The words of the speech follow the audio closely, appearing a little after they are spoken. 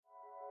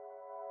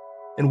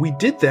And we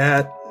did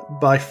that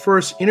by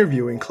first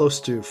interviewing close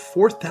to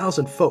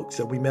 4,000 folks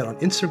that we met on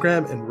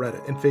Instagram and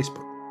Reddit and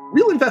Facebook.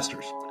 Real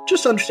investors,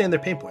 just to understand their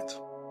pain points.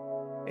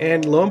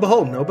 And lo and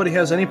behold, nobody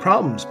has any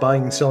problems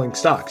buying and selling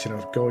stocks,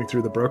 going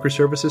through the broker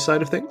services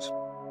side of things.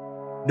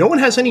 No one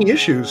has any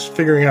issues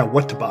figuring out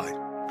what to buy,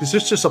 because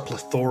there's just a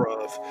plethora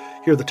of,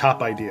 here are the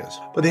top ideas.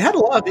 But they had a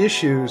lot of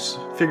issues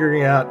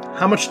figuring out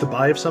how much to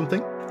buy of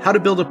something, how to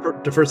build a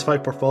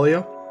diversified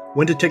portfolio,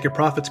 when to take your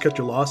profits, cut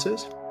your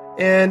losses,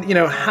 and,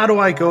 how do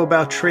I go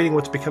about trading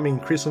what's becoming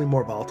increasingly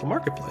more volatile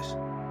marketplace?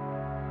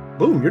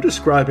 Boom, you're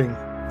describing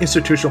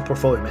institutional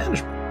portfolio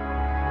management.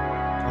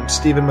 I'm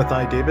Stephen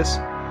Mathai Davis,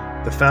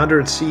 the founder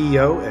and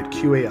CEO at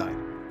QAI.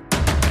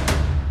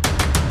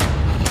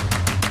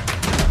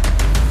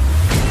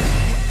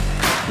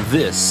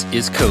 This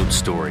is Code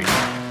Story,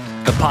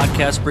 the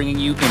podcast bringing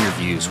you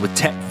interviews with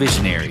tech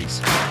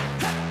visionaries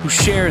who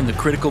share in the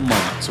critical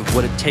moments of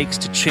what it takes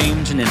to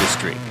change an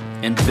industry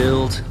and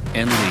build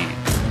and lead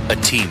a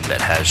team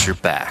that has your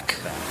back.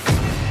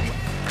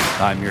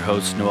 I'm your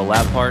host, Noah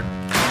Lappart,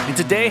 and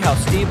today how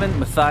Stephen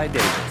Mathai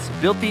Davis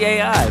built the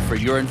AI for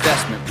your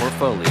investment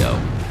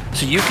portfolio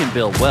so you can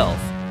build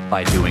wealth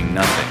by doing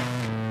nothing.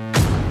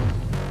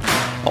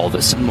 All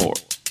this and more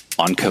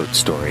on Code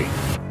Story.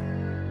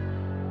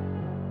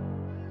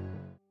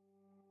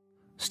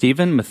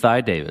 Stephen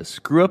Mathai Davis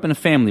grew up in a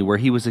family where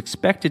he was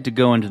expected to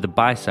go into the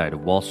buy side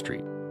of Wall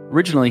Street.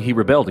 Originally, he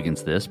rebelled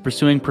against this,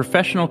 pursuing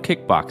professional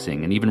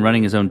kickboxing and even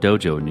running his own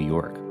dojo in New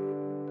York.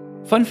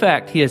 Fun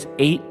fact, he has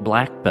 8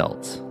 black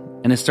belts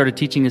and has started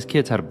teaching his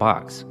kids how to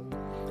box.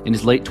 In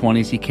his late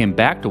 20s, he came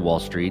back to Wall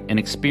Street and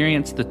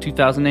experienced the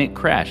 2008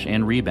 crash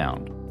and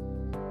rebound.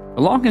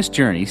 Along his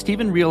journey,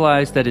 Stephen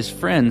realized that his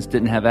friends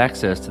didn't have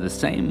access to the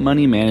same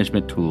money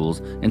management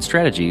tools and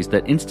strategies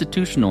that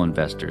institutional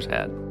investors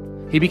had.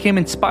 He became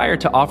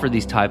inspired to offer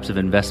these types of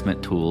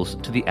investment tools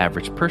to the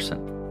average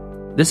person.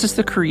 This is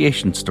the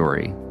creation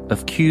story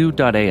of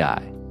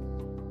Q.AI.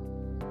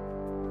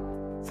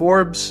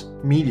 Forbes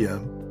Media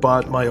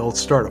bought my old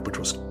startup, which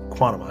was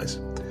Quantumize,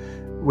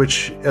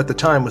 which at the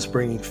time was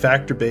bringing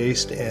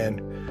factor-based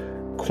and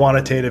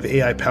quantitative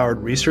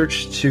AI-powered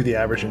research to the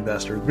average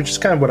investor, which is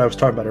kind of what I was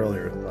talking about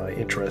earlier, my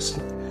interest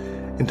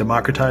in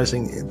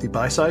democratizing the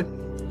buy side.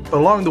 But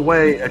along the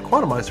way at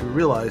Quantumize, we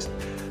realized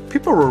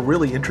people were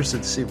really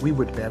interested to see if we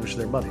would manage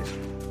their monies.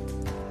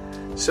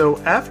 So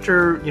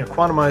after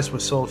Quantumize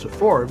was sold to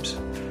Forbes,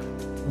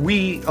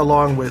 we,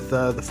 along with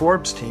the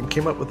Forbes team,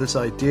 came up with this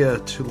idea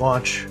to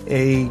launch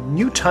a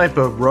new type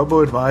of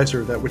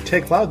robo-advisor that would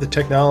take a lot of the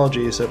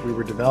technologies that we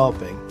were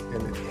developing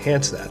and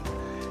enhance that,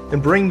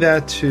 and bring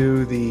that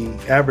to the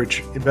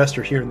average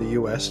investor here in the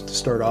U.S. to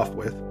start off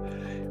with,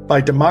 by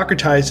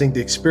democratizing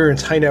the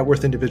experience high net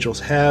worth individuals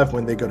have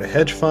when they go to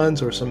hedge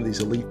funds or some of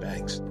these elite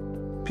banks.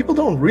 People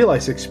don't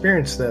realize the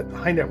experience that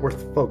high net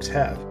worth folks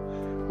have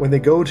when they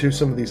go to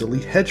some of these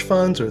elite hedge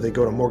funds or they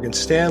go to Morgan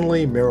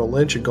Stanley, Merrill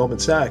Lynch, and Goldman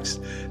Sachs.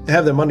 They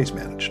have their monies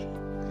managed.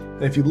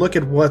 And if you look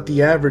at what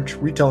the average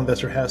retail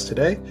investor has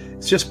today,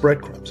 it's just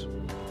breadcrumbs.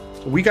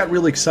 So we got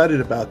really excited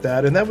about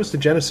that, and that was the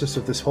genesis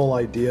of this whole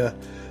idea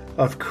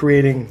of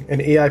creating an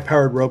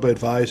AI-powered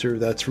robo-advisor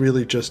that's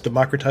really just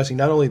democratizing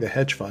not only the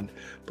hedge fund,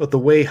 but the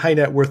way high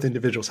net worth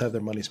individuals have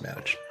their monies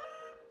managed.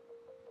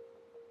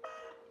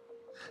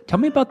 Tell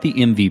me about the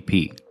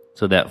MVP,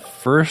 so that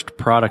first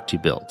product you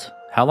built.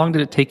 How long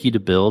did it take you to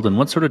build, and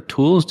what sort of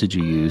tools did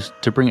you use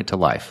to bring it to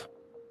life?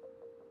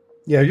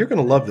 Yeah, you're going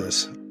to love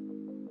this.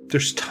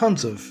 There's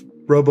tons of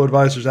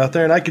robo-advisors out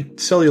there, and I could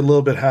tell you a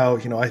little bit how,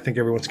 I think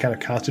everyone's kind of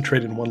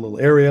concentrated in one little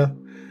area.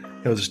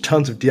 There's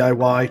tons of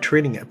DIY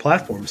trading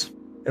platforms,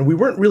 and we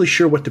weren't really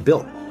sure what to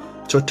build.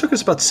 So it took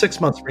us about 6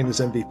 months to bring this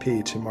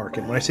MVP to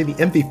market. When I say the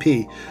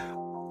MVP,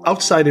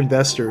 outside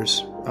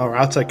investors or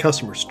outside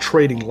customers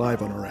trading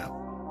live on our app.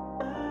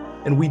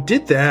 And we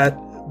did that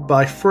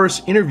by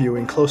first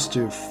interviewing close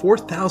to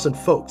 4,000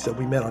 folks that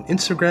we met on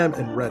Instagram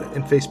and Reddit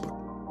and Facebook.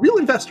 Real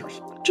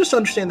investors, just to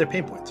understand their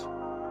pain points.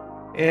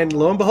 And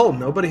lo and behold,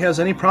 nobody has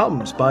any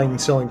problems buying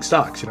and selling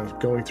stocks,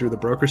 going through the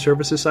broker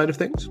services side of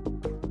things.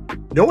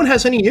 No one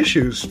has any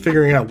issues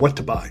figuring out what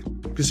to buy,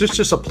 because there's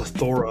just a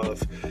plethora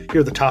of,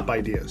 here are the top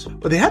ideas.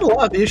 But they had a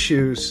lot of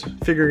issues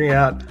figuring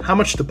out how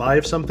much to buy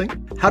of something,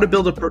 how to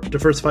build a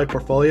diversified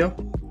portfolio,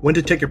 when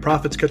to take your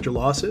profits, cut your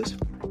losses,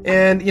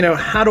 and,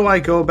 how do I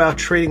go about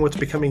trading what's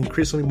becoming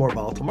increasingly more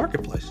volatile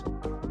marketplace?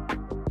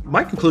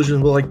 My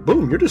conclusion was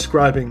boom, you're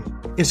describing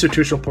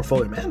institutional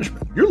portfolio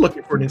management. You're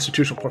looking for an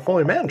institutional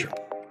portfolio manager.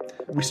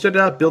 We started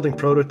out building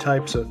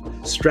prototypes of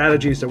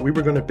strategies that we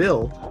were going to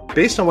build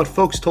based on what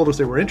folks told us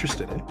they were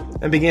interested in,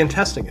 and began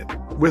testing it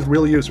with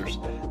real users.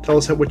 Tell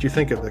us what you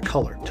think of the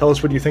color. Tell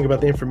us what you think about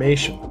the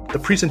information, the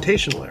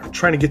presentation layer,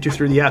 trying to get you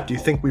through the app. Do you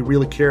think we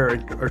really care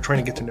or are trying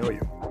to get to know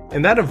you?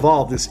 And that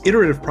evolved this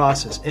iterative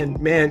process. And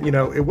man,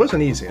 it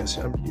wasn't easy.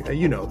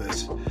 You know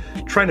this.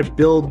 Trying to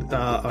build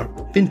a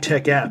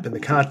fintech app in the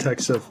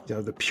context of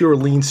the pure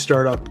lean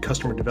startup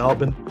customer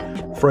development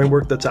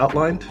framework that's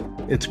outlined.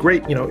 It's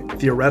great,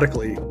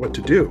 theoretically what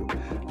to do.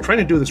 Trying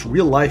to do this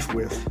real life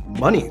with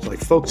money, like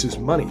folks'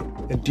 money,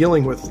 and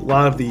dealing with a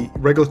lot of the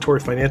regulatory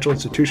financial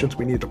institutions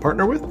we need to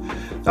partner with,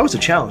 that was a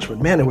challenge. But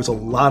man, it was a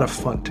lot of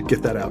fun to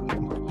get that out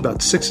in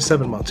about 6 to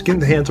 7 months, get in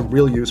the hands of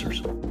real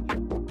users.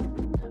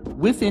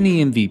 With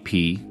any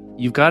MVP,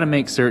 you've got to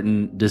make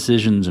certain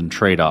decisions and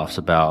trade-offs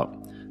about,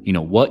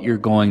 what you're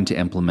going to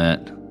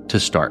implement to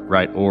start,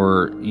 right?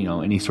 Or,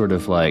 any sort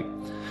of like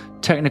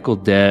technical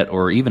debt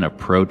or even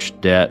approach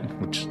debt,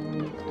 which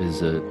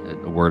is a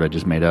word I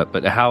just made up,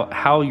 but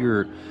how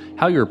you're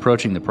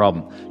approaching the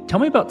problem. Tell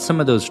me about some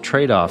of those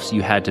trade-offs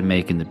you had to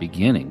make in the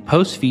beginning,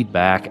 post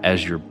feedback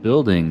as you're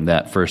building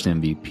that first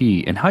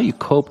MVP, and how you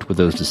coped with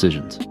those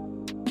decisions.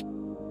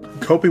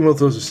 Coping with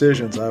those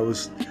decisions, I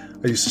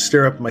used to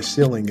stare up at my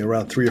ceiling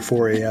around 3 or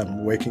 4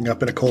 a.m., waking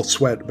up in a cold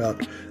sweat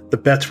about the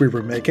bets we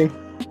were making.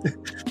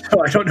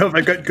 So I don't know if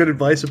I got good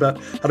advice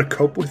about how to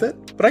cope with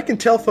it, but I can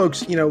tell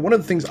folks, one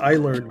of the things I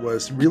learned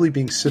was really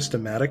being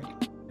systematic.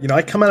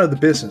 I come out of the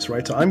business,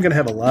 right? So I'm going to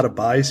have a lot of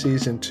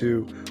biases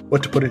into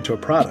what to put into a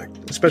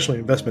product, especially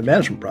an investment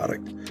management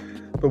product.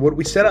 But what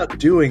we set out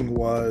doing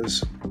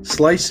was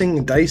slicing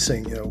and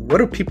dicing, what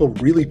do people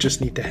really just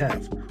need to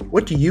have?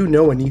 What do you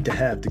know and need to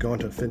have to go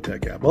into a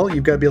fintech app? Well,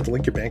 you've got to be able to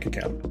link your bank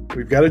account.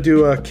 We've got to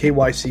do a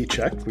KYC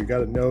check. We've got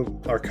to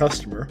know our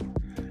customer.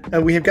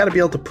 And we have got to be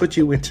able to put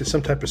you into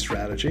some type of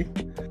strategy.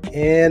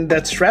 And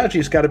that strategy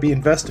has got to be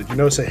invested.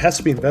 So it has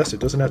to be invested.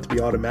 It doesn't have to be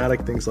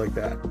automatic, things like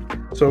that.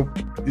 So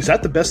is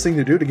that the best thing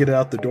to do to get it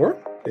out the door?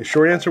 The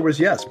short answer was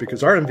yes,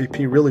 because our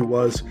MVP really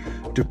was,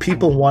 do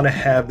people want to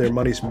have their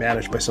monies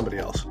managed by somebody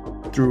else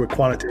through a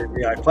quantitative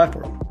AI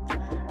platform?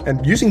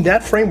 And using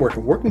that framework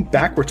and working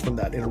backwards from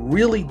that in a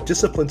really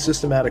disciplined,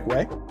 systematic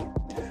way,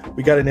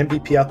 we got an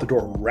MVP out the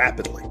door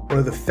rapidly. One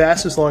of the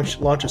fastest launch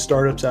of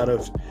startups out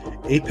of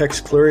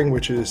Apex Clearing,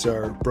 which is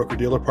our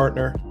broker-dealer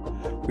partner.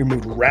 We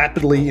moved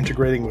rapidly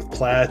integrating with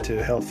Plaid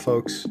to help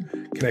folks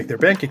connect their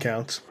bank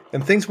accounts.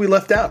 And things we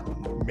left out.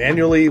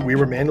 We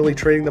were manually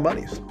trading the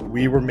monies.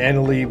 We were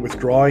manually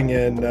withdrawing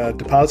and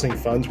depositing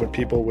funds when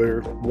people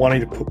were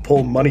wanting to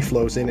pull money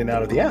flows in and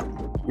out of the app.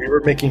 We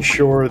were making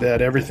sure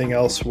that everything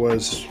else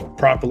was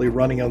properly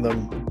running on the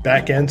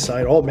back end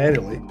side, all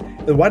manually.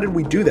 And why did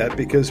we do that?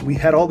 Because we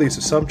had all these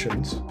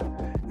assumptions,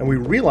 and we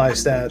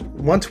realized that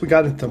once we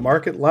got into the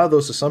market, a lot of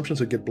those assumptions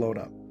would get blown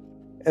up.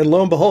 And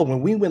lo and behold,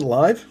 when we went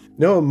live,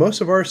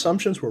 most of our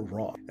assumptions were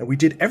wrong. And we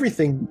did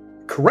everything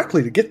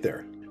correctly to get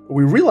there. But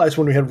we realized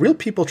when we had real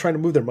people trying to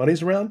move their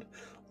monies around,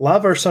 a lot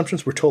of our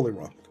assumptions were totally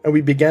wrong. And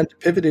we began to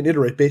pivot and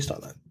iterate based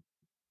on that.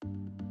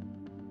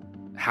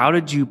 How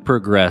did you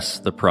progress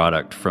the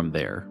product from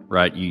there,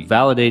 right? You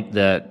validate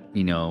that,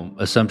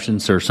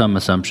 assumptions or some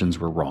assumptions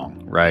were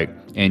wrong, right?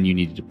 And you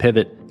needed to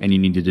pivot and you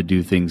needed to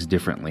do things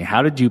differently.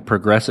 How did you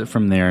progress it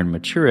from there and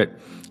mature it?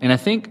 And I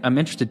think I'm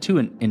interested too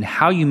in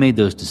how you made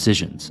those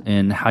decisions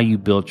and how you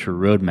built your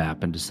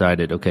roadmap and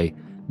decided, okay,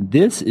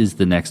 this is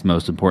the next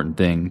most important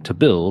thing to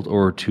build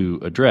or to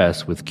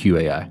address with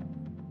QAI.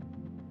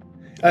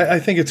 I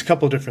think it's a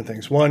couple of different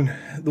things. One,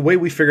 the way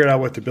we figured out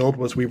what to build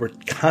was we were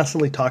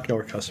constantly talking to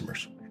our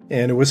customers.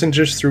 And it wasn't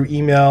just through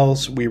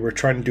emails. We were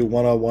trying to do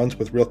one-on-ones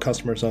with real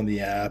customers on the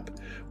app.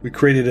 We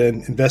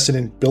invested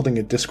in building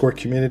a Discord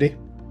community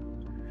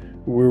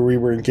where we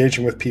were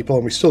engaging with people,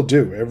 and we still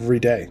do every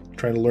day,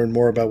 trying to learn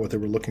more about what they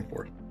were looking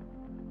for.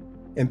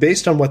 And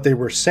based on what they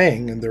were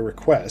saying and their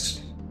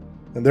requests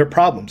and their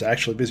problems,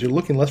 actually, because you're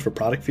looking less for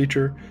product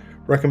feature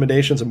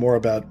recommendations and more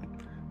about,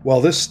 well,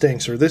 this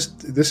stinks, or this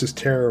is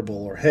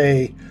terrible, or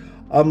hey,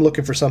 I'm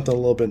looking for something a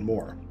little bit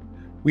more.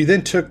 We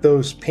then took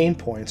those pain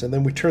points and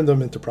then we turned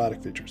them into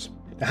product features.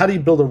 Now, how do you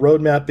build a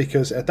roadmap?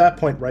 Because at that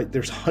point, right,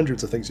 there's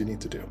hundreds of things you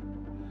need to do.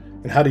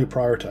 And how do you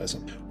prioritize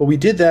them? Well, we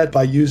did that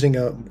by using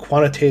a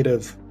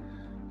quantitative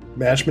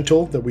management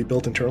tool that we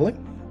built internally.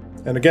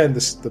 And again,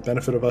 this is the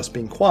benefit of us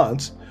being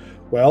quants.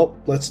 Well,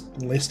 let's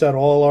list out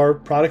all our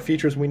product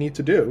features we need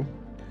to do.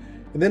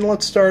 And then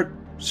let's start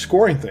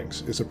scoring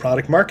things. Is a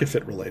product market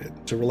fit related?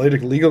 Is it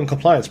related to legal and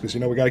compliance? Because,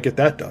 we got to get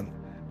that done.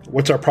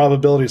 What's our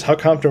probabilities? How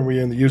confident are we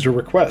in the user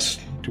request?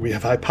 Do we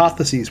have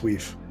hypotheses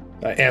we've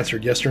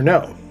answered, yes or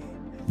no?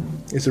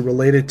 Is it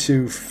related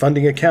to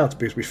funding accounts?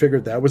 Because we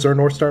figured that was our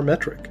North Star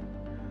metric.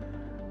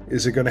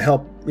 Is it going to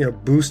help,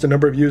 boost the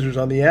number of users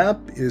on the app?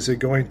 Is it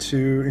going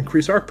to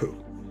increase ARPU?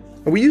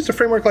 And we used a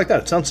framework like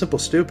that. It sounds simple,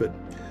 stupid,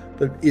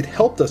 but it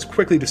helped us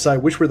quickly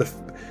decide which were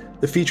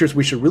the features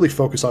we should really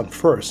focus on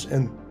first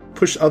and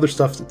push other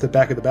stuff to the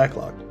back of the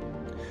backlog.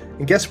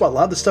 And guess what? A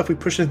lot of the stuff we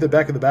pushed into the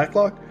back of the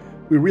backlog,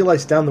 we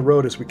realized down the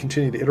road as we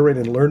continue to iterate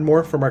and learn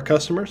more from our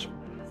customers,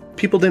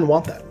 people didn't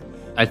want that.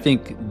 I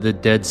think the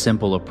dead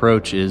simple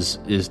approach is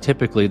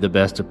typically the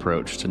best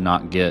approach, to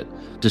not get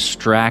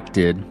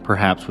distracted,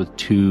 perhaps with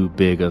too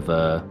big of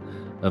a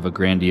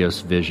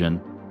grandiose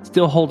vision.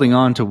 Still holding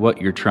on to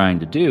what you're trying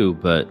to do,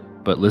 but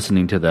but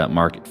listening to that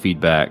market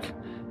feedback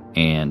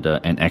and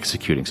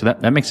executing. So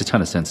that makes a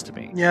ton of sense to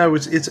me. Yeah,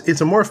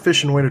 it's a more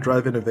efficient way to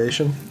drive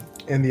innovation.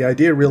 And the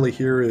idea really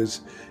here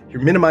is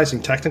you're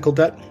minimizing technical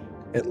debt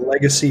and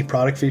legacy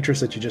product features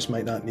that you just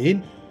might not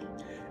need.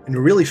 And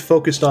you're really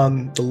focused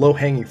on the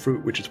low-hanging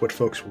fruit, which is what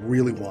folks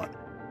really want.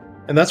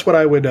 And that's what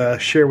I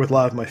would share with a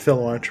lot of my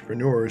fellow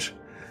entrepreneurs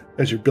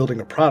as you're building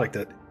a product,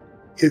 that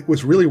it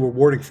was really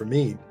rewarding for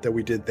me that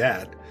we did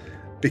that,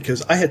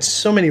 because I had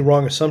so many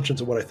wrong assumptions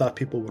of what I thought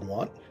people would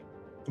want.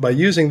 By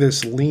using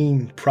this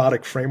lean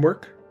product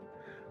framework,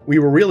 we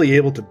were really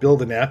able to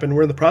build an app, and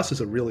we're in the process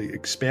of really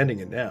expanding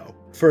it now,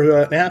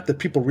 for an app that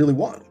people really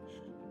want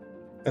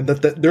and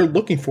that they're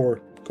looking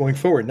for going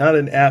forward, not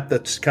an app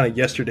that's kind of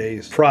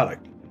yesterday's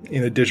product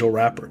in a digital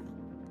wrapper.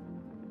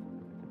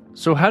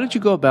 So how did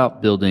you go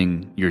about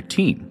building your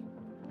team,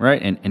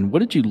 right? And what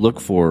did you look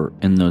for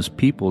in those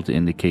people to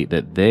indicate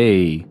that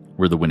they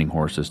were the winning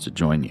horses to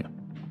join you?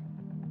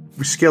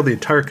 We scaled the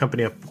entire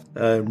company up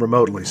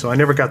remotely, so I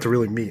never got to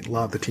really meet a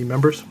lot of the team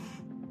members.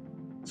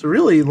 So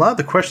really, a lot of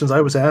the questions I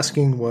was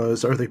asking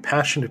was, are they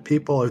passionate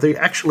people? Are they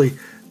actually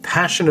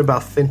passionate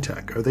about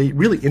fintech? Are they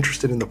really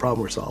interested in the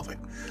problem we're solving?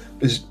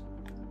 Because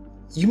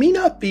you may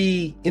not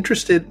be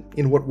interested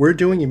in what we're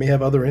doing, you may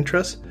have other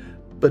interests,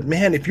 but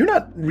man, if you're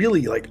not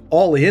really like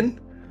all in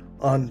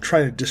on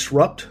trying to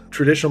disrupt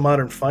traditional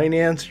modern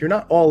finance, you're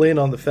not all in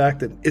on the fact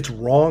that it's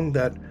wrong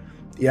that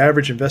the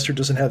average investor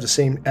doesn't have the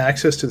same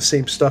access to the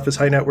same stuff as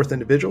high net worth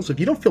individuals. If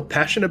you don't feel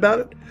passionate about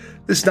it,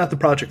 this is not the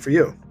project for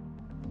you.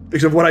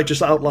 Because of what I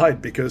just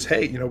outlined, because,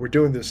 hey, we're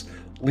doing this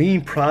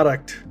lean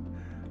product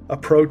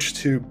approach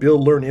to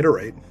build, learn,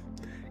 iterate.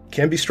 It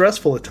can be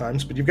stressful at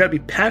times, but you've got to be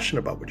passionate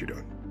about what you're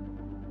doing.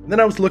 And then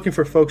I was looking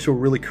for folks who are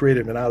really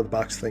creative and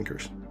out-of-the-box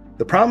thinkers.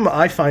 The problem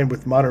I find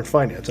with modern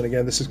finance, and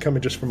again, this is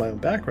coming just from my own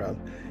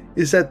background,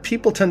 is that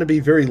people tend to be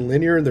very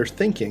linear in their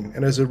thinking,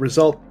 and as a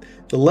result,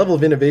 the level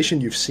of innovation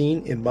you've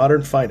seen in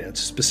modern finance,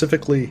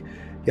 specifically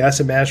the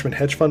asset management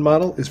hedge fund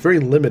model, is very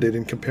limited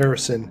in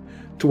comparison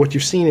to what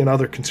you've seen in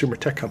other consumer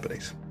tech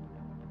companies.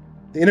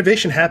 The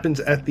innovation happens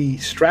at the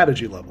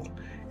strategy level.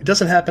 It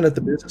doesn't happen at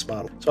the business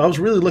model. So I was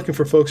really looking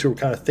for folks who were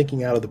kind of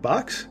thinking out of the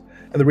box.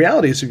 And the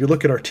reality is, if you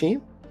look at our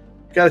team,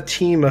 we've got a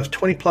team of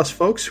 20 plus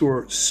folks who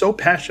are so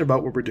passionate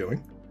about what we're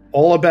doing,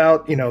 all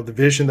about, the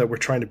vision that we're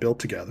trying to build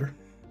together,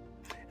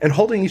 and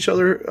holding each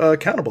other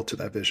accountable to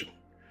that vision.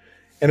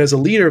 And as a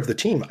leader of the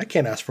team, I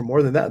can't ask for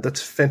more than that.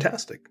 That's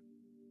fantastic.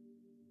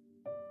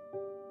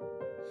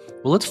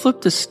 Well, let's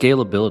flip to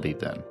scalability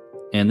then.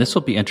 And this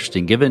will be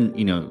interesting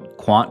given,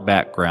 quant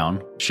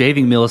background,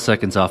 shaving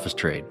milliseconds off his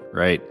trade,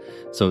 right?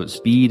 So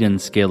speed and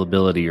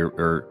scalability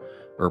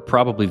are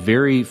probably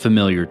very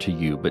familiar to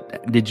you,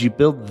 but did you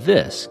build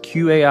this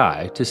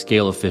QAI to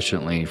scale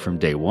efficiently from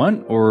day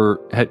one, or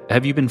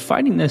have you been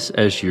finding this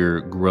as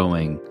you're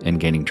growing and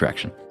gaining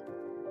traction?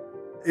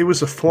 It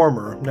was a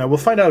former. Now, we'll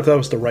find out if that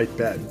was the right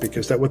bet,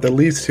 because what that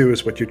leads to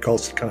is what you'd call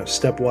kind of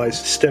stepwise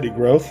steady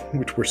growth,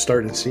 which we're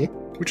starting to see,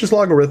 which is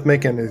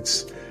logarithmic, and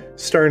it's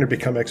starting to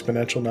become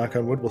exponential, knock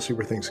on wood. We'll see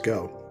where things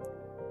go.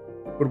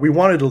 What we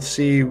wanted to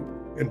see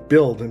and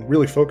build and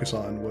really focus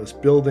on was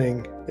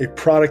building a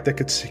product that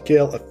could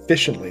scale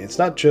efficiently. It's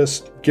not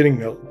just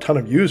getting a ton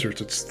of users,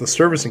 it's the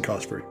servicing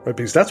cost for it, right?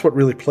 Because that's what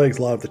really plagues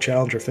a lot of the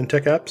challenger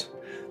fintech apps.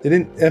 They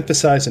didn't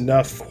emphasize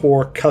enough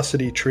core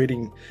custody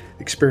trading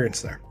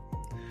experience there.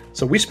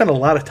 So we spent a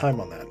lot of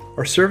time on that.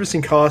 Our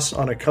servicing costs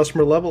on a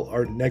customer level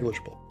are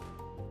negligible.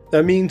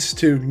 That means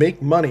to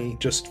make money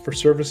just for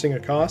servicing a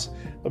cost,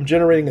 I'm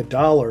generating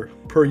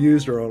 $1 per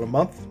user on a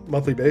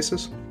monthly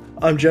basis.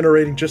 I'm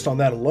generating just on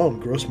that alone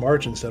gross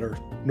margins that are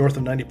north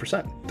of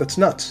 90%. That's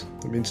nuts.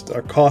 It means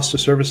our cost to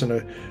service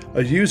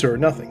a user are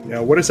nothing.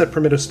 Now, what does that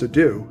permit us to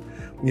do?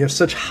 When you have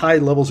such high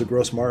levels of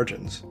gross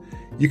margins,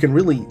 you can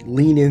really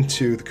lean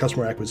into the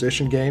customer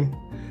acquisition game,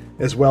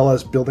 as well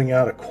as building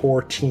out a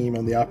core team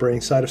on the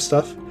operating side of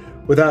stuff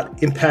without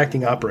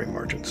impacting operating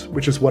margins,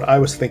 which is what I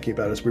was thinking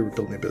about as we were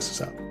building the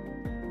business out.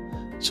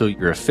 So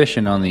you're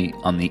efficient on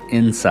the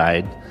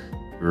inside.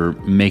 You're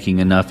making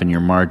enough in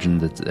your margin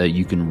that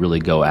you can really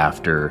go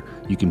after.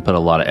 You can put a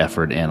lot of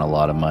effort and a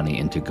lot of money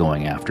into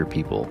going after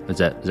people. Is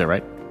that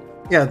right?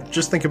 Yeah,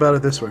 just think about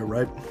it this way,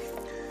 right?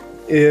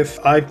 If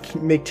I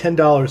make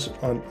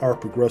 $10 on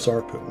ARPU, gross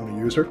ARPU on a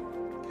user,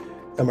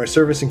 and my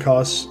servicing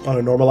costs on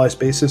a normalized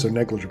basis are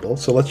negligible,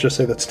 so let's just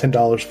say that's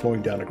 $10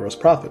 flowing down to gross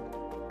profit,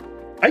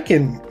 I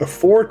can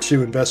afford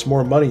to invest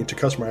more money into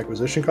customer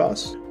acquisition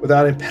costs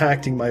without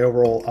impacting my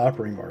overall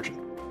operating margin.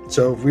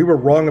 So if we were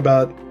wrong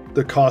about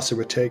the costs it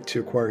would take to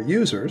acquire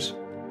users,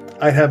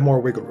 I'd have more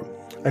wiggle room.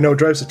 I know it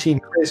drives the team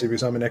crazy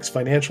because I'm an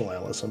ex-financial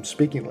analyst, I'm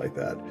speaking like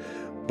that,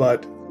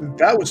 but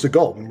that was the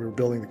goal when we were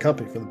building the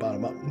company from the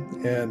bottom up.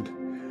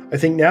 And I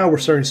think now we're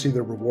starting to see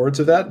the rewards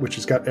of that, which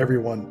has got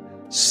everyone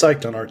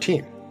psyched on our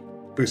team.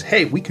 Because,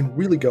 hey, we can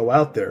really go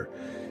out there,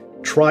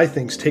 try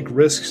things, take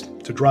risks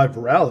to drive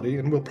virality,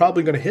 and we're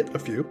probably going to hit a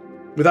few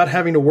without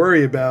having to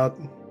worry about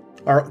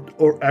our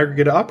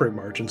aggregate operating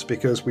margins,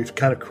 because we've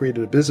kind of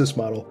created a business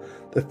model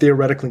that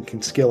theoretically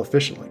can scale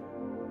efficiently.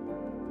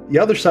 The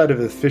other side of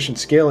efficient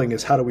scaling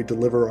is how do we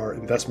deliver our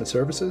investment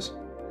services?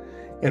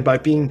 And by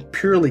being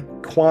purely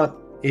quant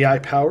AI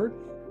powered,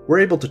 we're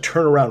able to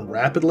turn around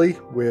rapidly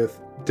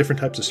with different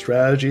types of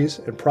strategies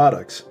and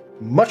products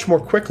much more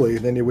quickly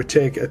than it would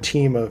take a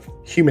team of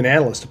human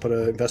analysts to put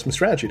an investment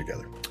strategy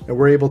together. And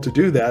we're able to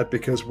do that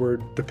because we're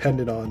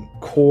dependent on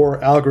core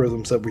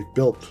algorithms that we've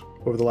built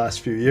over the last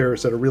few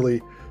years that are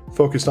really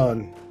focused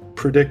on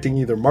predicting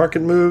either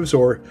market moves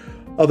or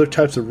other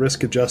types of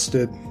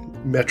risk-adjusted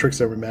metrics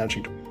that we're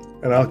managing.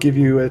 And I'll give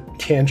you a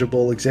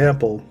tangible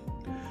example.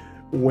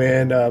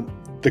 When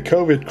the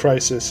COVID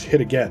crisis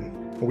hit again,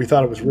 and we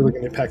thought it was really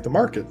going to impact the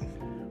market,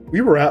 we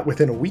were out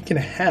within a week and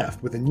a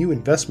half with a new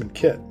investment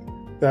kit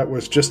that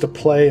was just a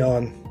play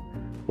on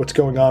what's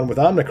going on with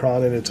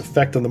Omicron and its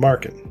effect on the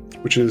market,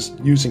 which is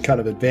using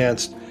kind of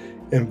advanced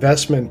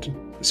investment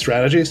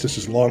strategies. This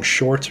is long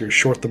shorts, or you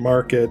short the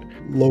market,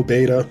 low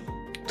beta.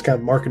 It's kind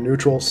of market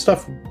neutral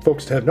stuff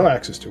folks have no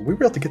access to. We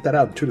were able to get that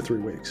out in 2 to 3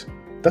 weeks.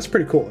 That's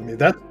pretty cool. I mean,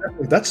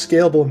 that's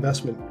scalable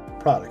investment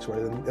products,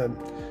 right? And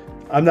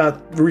I'm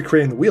not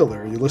recreating the wheel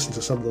there. You listen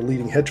to some of the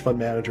leading hedge fund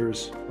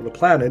managers on the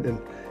planet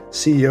and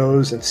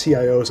CEOs and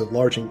CIOs of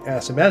large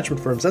asset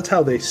management firms. That's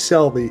how they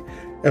sell the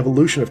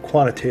evolution of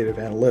quantitative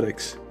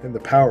analytics and the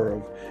power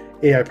of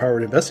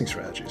AI-powered investing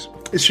strategies.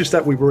 It's just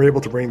that we were able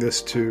to bring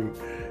this to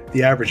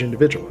the average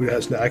individual who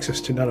has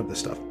access to none of this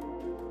stuff.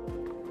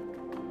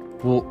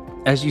 Well,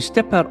 as you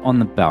step out on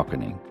the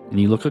balcony and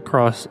you look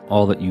across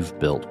all that you've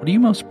built, what are you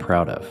most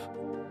proud of?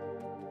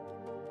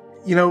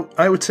 You know,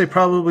 I would say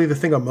probably the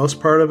thing I'm most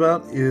proud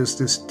about is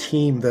this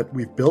team that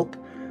we've built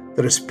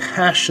that is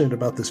passionate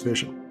about this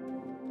vision.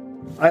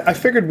 I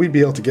figured we'd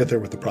be able to get there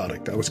with the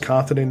product. I was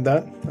confident in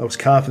that. I was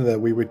confident that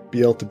we would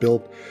be able to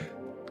build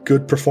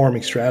good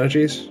performing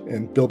strategies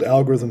and build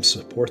algorithms to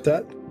support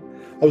that.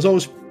 I was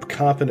always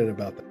confident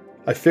about that.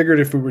 I figured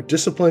if we were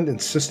disciplined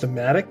and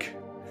systematic,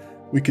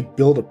 we could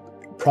build a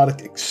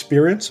product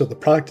experience, so the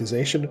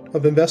productization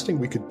of investing,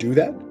 we could do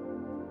that.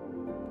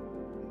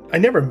 I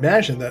never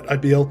imagined that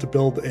I'd be able to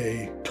build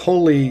a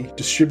totally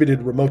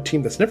distributed remote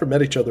team that's never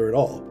met each other at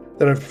all,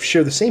 that have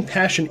shared the same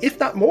passion, if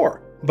not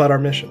more, about our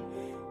mission.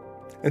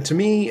 And to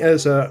me,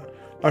 as an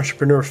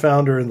entrepreneur,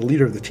 founder, and the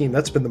leader of the team,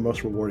 that's been the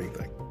most rewarding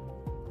thing.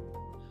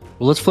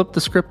 Well, let's flip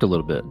the script a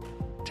little bit.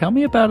 Tell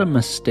me about a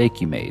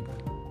mistake you made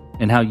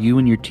and how you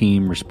and your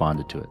team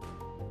responded to it.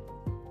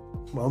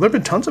 Well, there have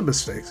been tons of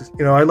mistakes.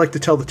 You know, I like to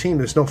tell the team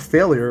there's no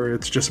failure.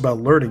 It's just about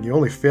learning. You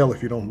only fail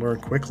if you don't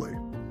learn quickly.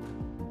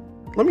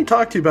 Let me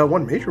talk to you about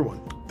one major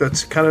one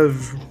that's kind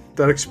of,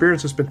 that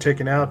experience has been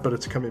taken out, but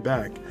it's coming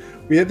back.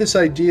 We had this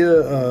idea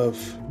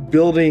of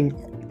building,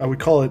 I would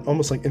call it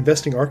almost like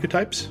investing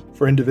archetypes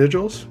for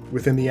individuals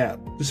within the app.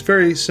 It's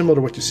very similar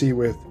to what you see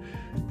with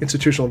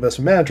institutional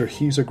investment manager.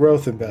 He's a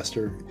growth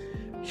investor.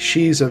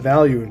 She's a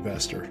value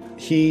investor.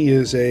 He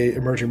is a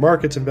emerging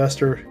markets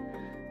investor.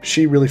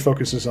 She really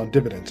focuses on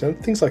dividends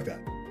and things like that.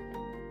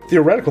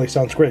 Theoretically,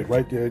 sounds great,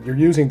 right? You're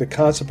using the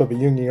concept of a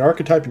Jungian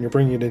archetype and you're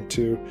bringing it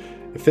into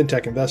a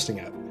fintech investing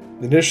app.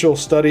 The initial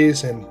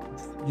studies and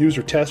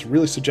user tests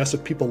really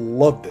suggested people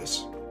love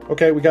this.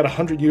 Okay, we got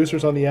 100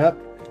 users on the app.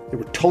 They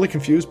were totally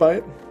confused by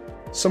it.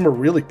 Some were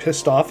really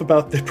pissed off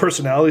about the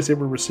personalities they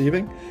were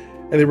receiving,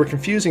 and they were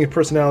confusing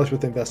personalities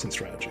with investing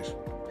strategies.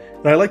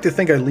 And I like to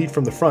think I lead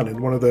from the front, and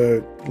one of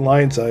the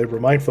lines I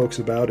remind folks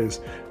about is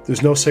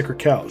there's no sacred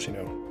cows, you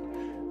know.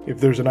 If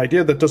there's an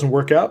idea that doesn't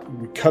work out,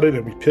 we cut it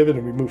and we pivot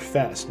and we move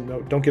fast.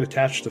 Don't get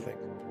attached to things.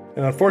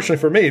 And unfortunately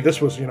for me, this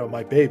was,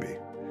 my baby.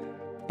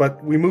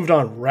 But we moved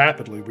on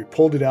rapidly. We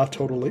pulled it out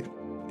totally.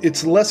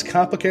 It's less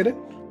complicated.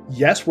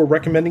 Yes, we're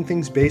recommending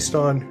things based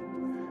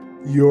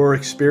on your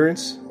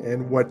experience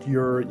and what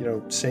you're,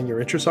 saying your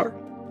interests are.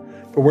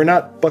 But we're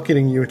not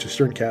bucketing you into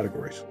certain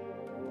categories.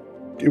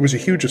 It was a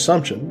huge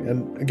assumption.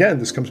 And again,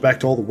 this comes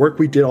back to all the work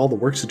we did. All the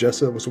work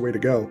suggested that was the way to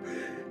go.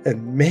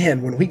 And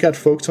man, when we got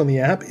folks on the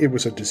app, it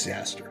was a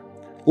disaster.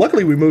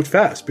 Luckily, we moved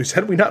fast, because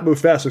had we not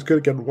moved fast, it could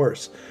have gotten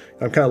worse.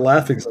 And I'm kind of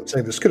laughing because I'm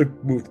saying this could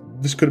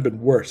have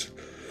been worse.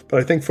 But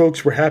I think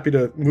folks were happy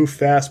to move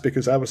fast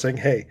because I was saying,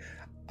 hey,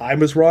 I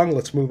was wrong,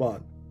 let's move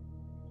on.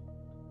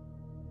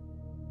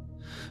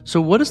 So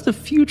what does the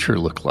future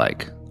look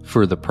like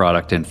for the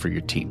product and for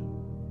your team?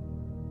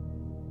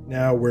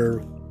 Now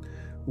we're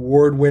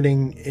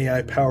award-winning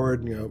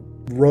AI-powered,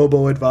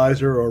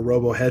 robo-advisor or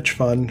robo-hedge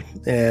fund,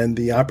 and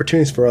the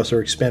opportunities for us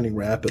are expanding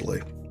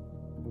rapidly.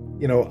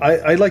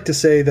 I like to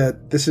say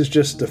that this is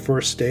just the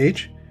first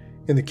stage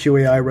in the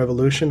QAI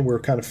revolution. We're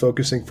kind of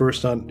focusing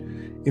first on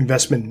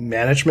investment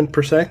management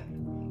per se,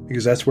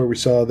 because that's where we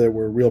saw there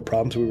were real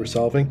problems we were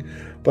solving.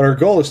 But our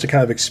goal is to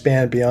kind of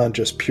expand beyond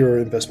just pure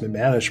investment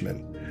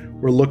management.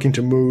 We're looking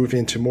to move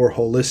into more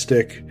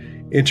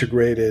holistic,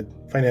 integrated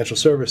financial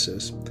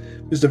services.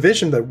 Because the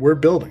vision that we're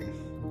building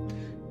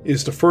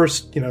is the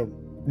first,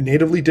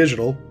 natively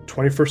digital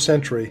 21st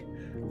century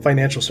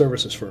financial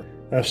services firm.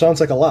 Now, it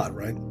sounds like a lot,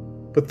 right?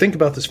 But think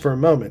about this for a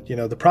moment.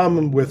 The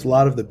problem with a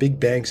lot of the big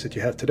banks that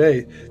you have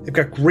today, they've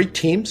got great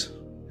teams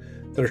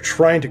that are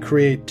trying to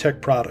create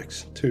tech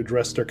products to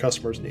address their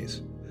customers'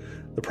 needs.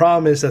 The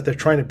problem is that they're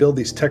trying to build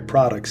these tech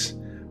products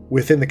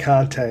within the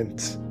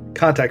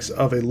context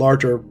of a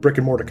larger brick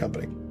and mortar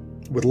company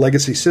with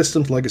legacy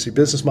systems, legacy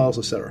business models,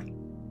 etc.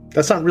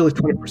 That's not really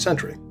 21st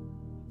century.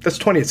 That's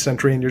 20th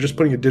century, and you're just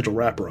putting a digital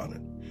wrapper on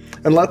it.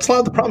 And that's a lot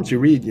of the problems you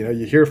read,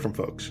 you hear from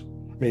folks.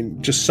 I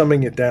mean, just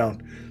summing it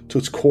down to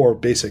its core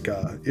basic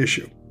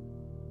issue.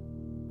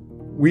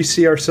 We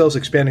see ourselves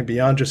expanding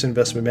beyond just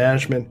investment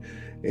management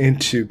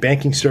into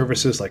banking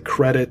services like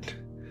credit.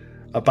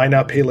 Buy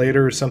now, pay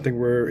later is something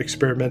we're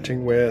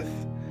experimenting with,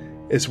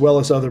 as well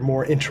as other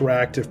more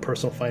interactive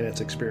personal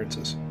finance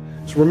experiences.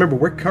 So remember,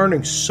 we're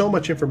garnering so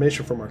much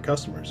information from our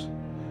customers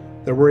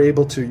that we're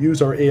able to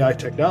use our AI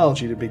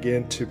technology to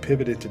begin to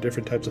pivot into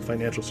different types of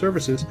financial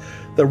services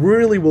that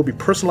really will be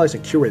personalized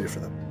and curated for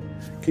them.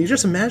 Can you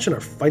just imagine our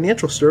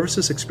financial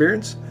services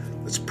experience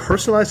that's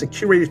personalized and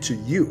curated to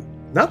you?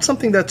 Not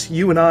something that's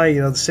you and I,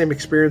 the same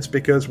experience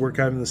because we're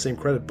kind of in the same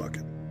credit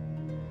bucket.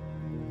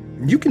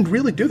 And you can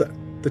really do that.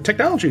 The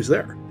technology is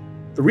there.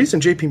 The reason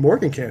JP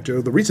Morgan can't do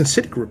it, the reason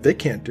Citigroup, they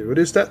can't do it,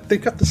 is that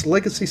they've got this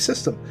legacy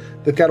system.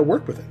 They've got to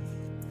work with it.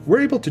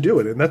 We're able to do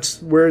it, and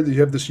that's where you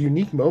have this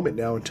unique moment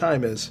now in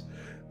time as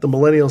the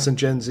millennials and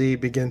Gen Z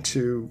begin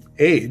to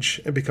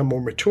age and become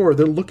more mature.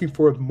 They're looking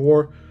for a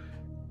more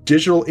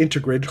digital,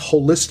 integrated,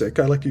 holistic,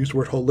 I like to use the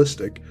word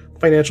holistic,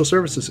 financial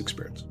services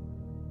experience.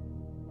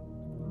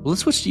 Well,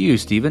 let's switch to you,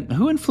 Stephen.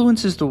 Who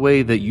influences the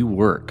way that you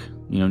work?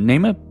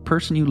 Name a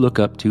person you look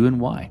up to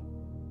and why.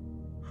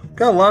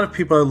 Got a lot of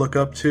people I look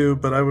up to,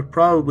 but I would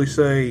probably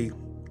say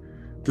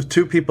the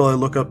two people I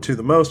look up to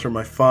the most are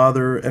my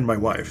father and my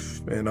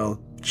wife, and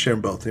I'll share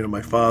them both.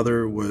 My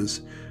father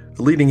was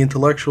a leading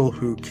intellectual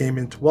who came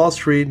into Wall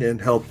Street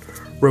and helped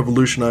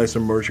revolutionize the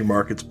emerging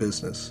markets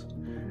business.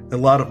 And a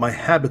lot of my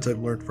habits I've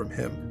learned from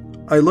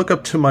him. I look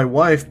up to my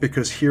wife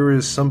because here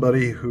is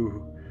somebody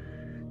who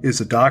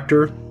is a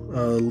doctor,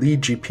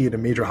 lead GP at a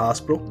major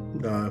hospital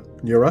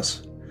near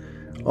us.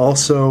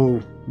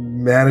 Also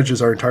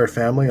manages our entire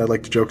family. I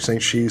like to joke saying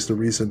she's the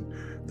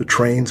reason the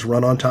trains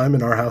run on time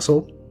in our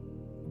household.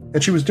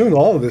 And she was doing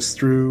all of this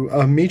through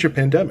a major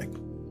pandemic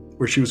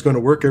where she was going to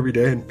work every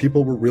day and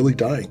people were really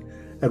dying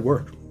at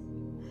work.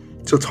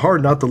 So it's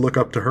hard not to look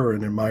up to her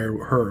and admire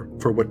her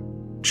for what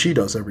she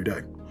does every day.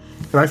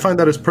 And I find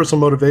that as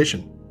personal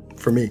motivation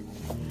for me.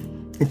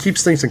 It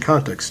keeps things in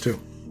context too.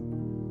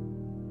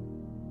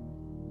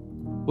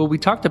 Well, we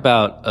talked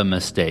about a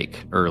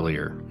mistake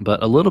earlier,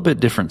 but a little bit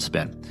different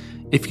spin.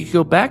 If you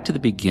go back to the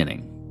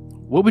beginning,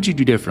 what would you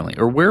do differently?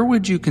 Or where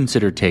would you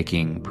consider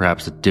taking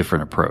perhaps a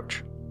different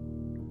approach?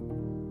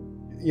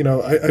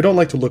 I don't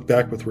like to look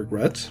back with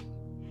regrets.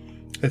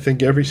 I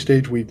think every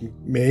stage we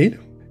made,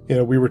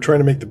 we were trying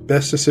to make the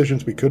best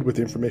decisions we could with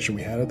the information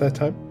we had at that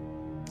time.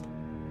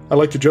 I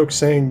like to joke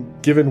saying,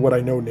 given what I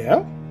know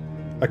now,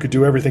 I could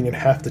do everything in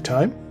half the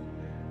time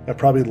and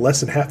probably less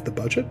than half the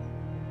budget.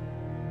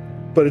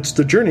 But it's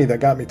the journey that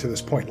got me to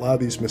this point. A lot of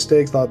these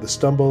mistakes, a lot of the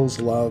stumbles,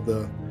 a lot of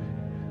the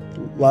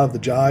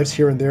jives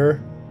here and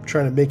there,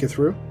 trying to make it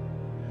through.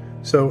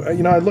 So,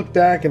 I look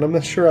back and I'm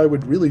not sure I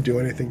would really do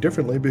anything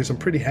differently because I'm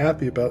pretty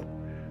happy about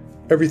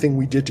everything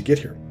we did to get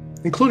here,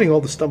 including all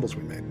the stumbles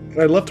we made.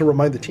 And I'd love to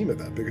remind the team of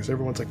that because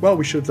everyone's like, well,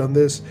 we should have done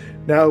this.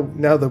 Now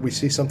that we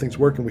see something's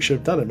working, we should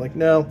have done it. I'm like,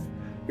 no,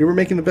 we were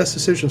making the best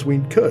decisions we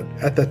could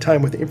at that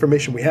time with the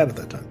information we had at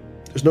that time.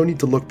 There's no need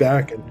to look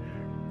back and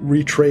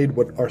retrade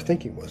what our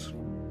thinking was.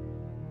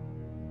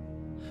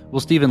 Well,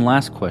 Stephen,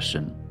 last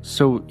question.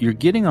 So you're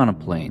getting on a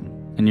plane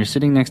and you're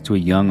sitting next to a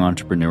young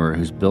entrepreneur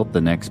who's built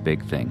the next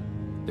big thing.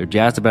 They're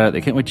jazzed about it.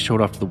 They can't wait to show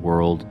it off to the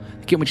world.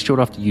 They can't wait to show it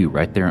off to you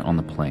right there on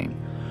the plane.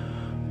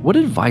 What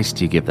advice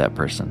do you give that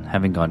person,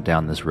 having gone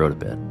down this road a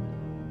bit?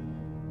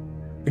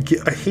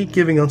 I hate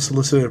giving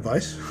unsolicited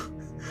advice.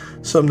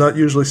 So I'm not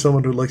usually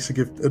someone who likes to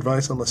give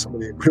advice unless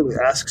somebody really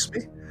asks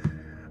me.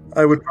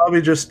 I would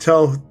probably just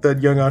tell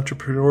that young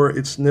entrepreneur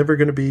it's never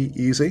going to be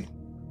easy.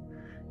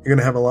 You're going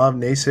to have a lot of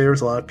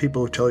naysayers, a lot of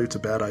people who tell you it's a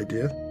bad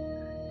idea.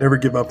 Never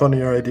give up on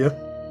your idea.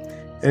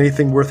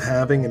 Anything worth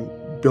having and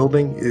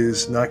building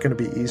is not going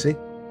to be easy.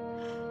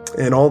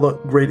 And all the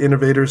great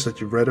innovators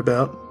that you've read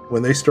about,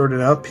 when they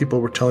started out,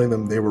 people were telling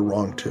them they were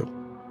wrong too.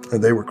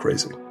 And they were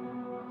crazy.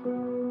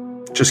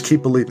 Just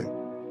keep believing.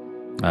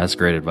 That's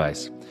great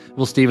advice.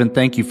 Well, Stephen,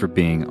 thank you for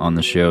being on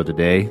the show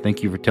today.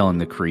 Thank you for telling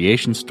the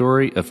creation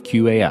story of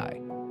QAI.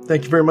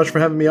 Thank you very much for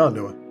having me on,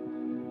 Noah.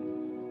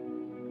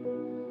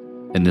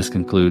 And this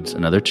concludes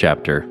another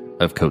chapter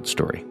of Code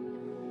Story.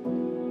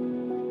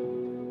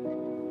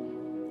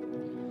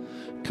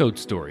 Code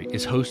Story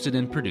is hosted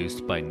and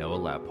produced by Noah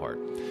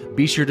Labhart.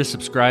 Be sure to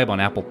subscribe on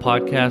Apple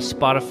Podcasts,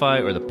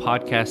 Spotify, or the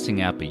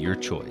podcasting app of your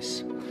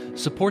choice.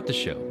 Support the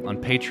show on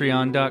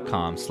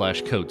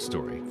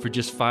patreon.com/codestory for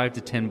just $5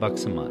 to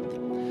 $10 a month.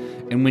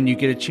 And when you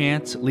get a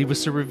chance, leave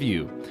us a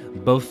review.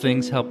 Both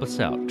things help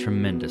us out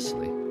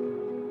tremendously.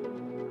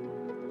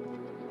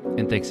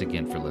 And thanks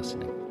again for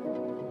listening.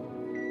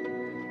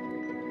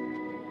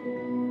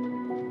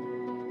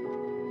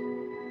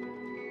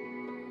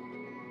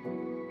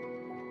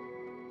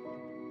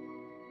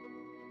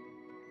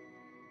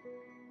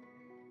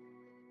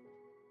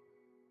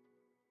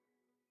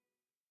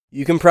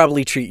 you can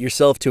probably treat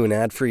yourself to an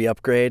ad-free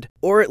upgrade,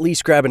 or at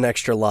least grab an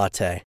extra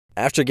latte.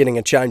 After getting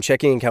a Chime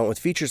checking account with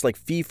features like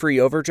fee-free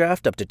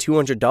overdraft up to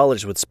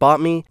 $200 with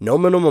SpotMe, no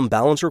minimum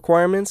balance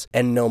requirements,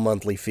 and no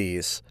monthly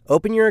fees.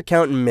 Open your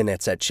account in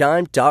minutes at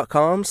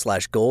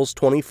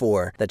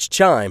chime.com/goals24. That's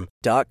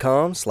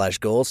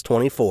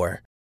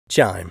chime.com/goals24.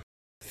 Chime.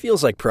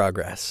 Feels like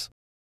progress.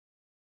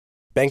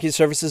 Banking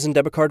services and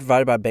debit card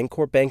provided by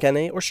Bancorp Bank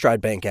N.A. or Stride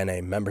Bank N.A.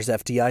 Members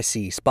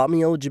FDIC.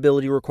 SpotMe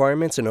eligibility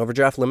requirements and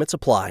overdraft limits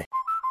apply.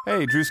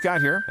 Hey, Drew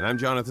Scott here, and I'm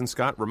Jonathan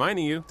Scott,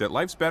 reminding you that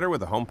life's better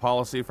with a home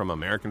policy from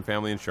American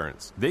Family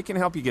Insurance. They can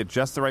help you get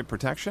just the right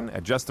protection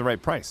at just the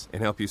right price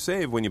and help you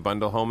save when you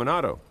bundle home and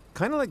auto.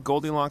 Kind of like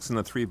Goldilocks and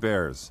the Three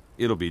Bears.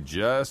 It'll be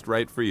just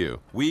right for you.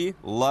 We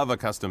love a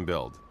custom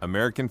build.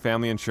 American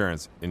Family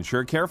Insurance.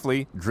 Insure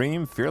carefully,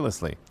 dream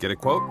fearlessly. Get a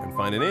quote and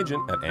find an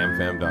agent at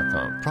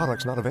amfam.com.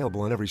 Products not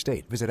available in every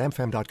state. Visit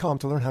amfam.com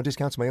to learn how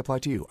discounts may apply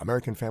to you.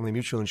 American Family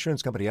Mutual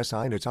Insurance Company, SI,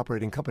 and its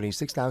operating company,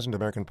 6000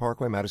 American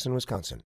Parkway, Madison, Wisconsin.